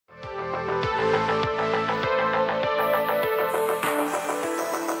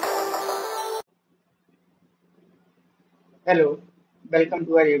Hello, welcome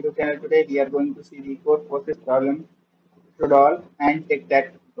to our YouTube channel. Today we are going to see the Codeforces problem, Rudolph and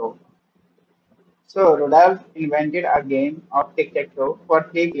Tic-Tac-Toe. So Rudolph invented a game of Tic-Tac-Toe for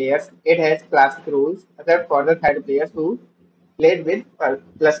three players. It has classic rules, except for the third players who played with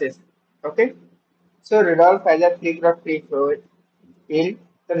pluses. Okay. So Rudolph has a 3x3 field.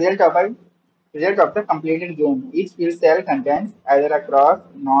 The result of the completed game. Each field cell contains either a cross,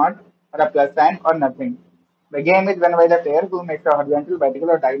 not, or a plus sign, or nothing. The game is won by the player who makes a horizontal, vertical,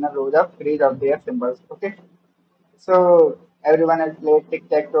 or diagonal rows of three of their symbols. Okay. So everyone has played tic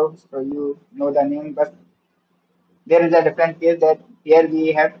tac toe, so you know the name, but there is a different case that here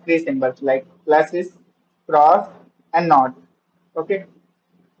we have three symbols like pluses, cross, and not. Okay.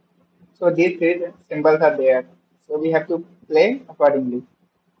 So these three symbols are there. So we have to play accordingly.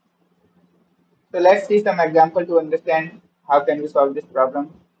 So let's see some example to understand how can we solve this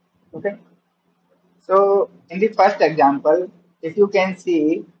problem. Okay. So in the first example, if you can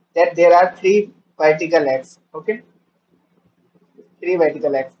see that there are three vertical x, okay, three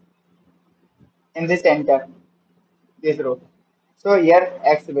vertical x in the center, this row. So here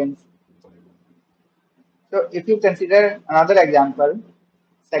x wins. So if you consider another example,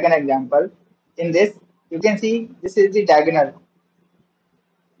 second example, in this you can see this is the diagonal.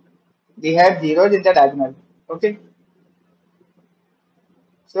 We have zeros in the diagonal. Okay.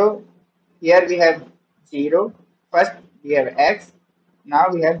 So here we have 0. First we have x. Now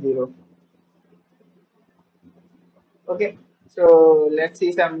we have 0. Okay. So let's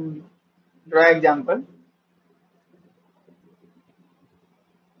see some draw example.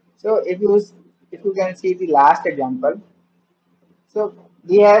 So if you can see the last example, so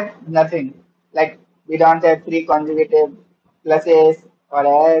we have nothing. Like we don't have three conjugative pluses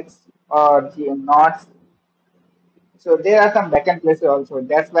or x or knots. So there are some vacant places also.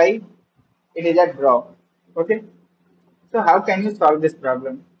 That's why it is a draw. Okay. So how can you solve this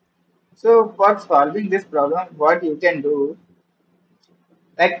problem? So for solving this problem, what you can do,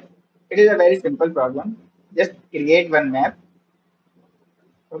 like it is a very simple problem. Just create one map.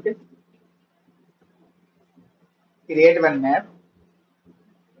 Okay. Create one map.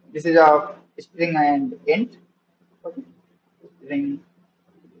 This is of string and int. Okay. String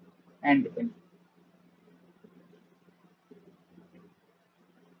and int.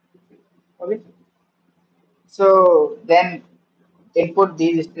 Okay. So then input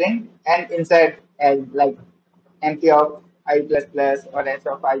these string and insert as like empty of I plus plus or s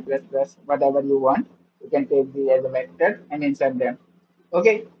of I plus plus, whatever you want. You can take these as a vector and insert them.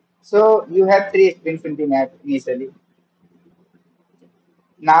 Okay. So you have three strings in the map initially.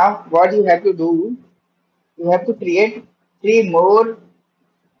 Now what you have to do, you have to create three more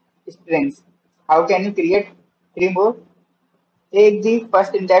strings. How can you create three more? Take the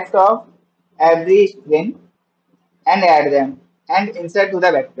first index of every string and add them and insert to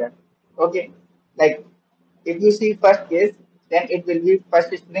the vector. Okay. Like if you see first case, then it will be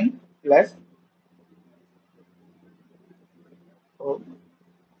first string plus O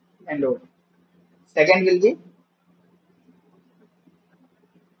and O. Second will be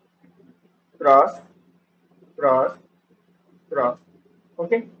cross, cross, cross.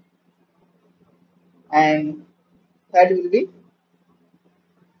 Okay. And third will be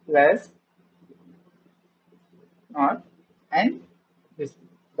plus, not, and this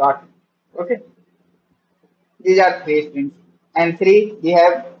dot. Okay. These are three strings. And three we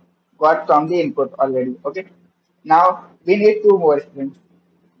have got from the input already. Okay. Now we need two more strings.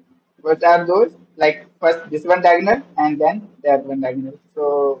 What are those? Like first this one diagonal and then that one diagonal.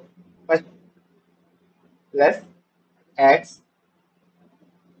 So first plus x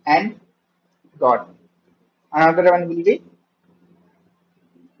and dot. Another one will be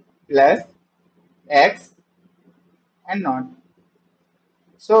plus x and not.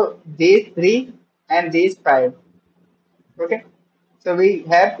 So these three and these five. Okay. So we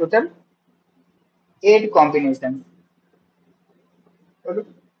have total eight combinations. Okay.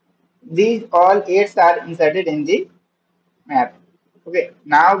 These all eights are inserted in the map. Okay.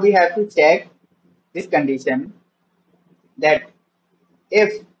 Now we have to check this condition that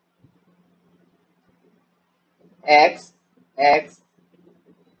if x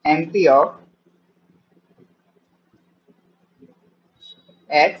empty of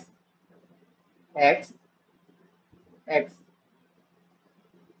x x x,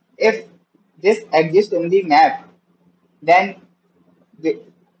 if this exists in the map, then the,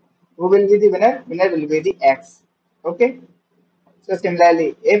 who will be the winner? Winner will be the x. Okay. So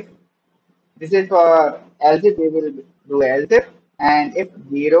similarly, if this is for else if we will do else if, and if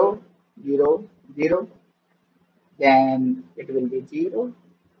 0 0 0, then it will be 0.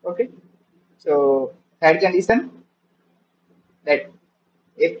 Okay. So third condition, that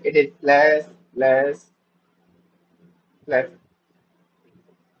if it is plus, plus, plus.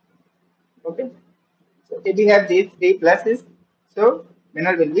 Okay. So if we have these three pluses, so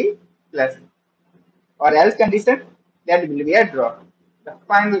winner will be plus. Or else condition, that will be a draw. The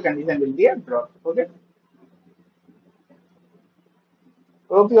final condition will be a draw. Okay.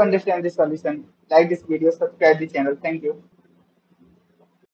 Hope you understand this solution. Like this video, subscribe the channel. Thank you.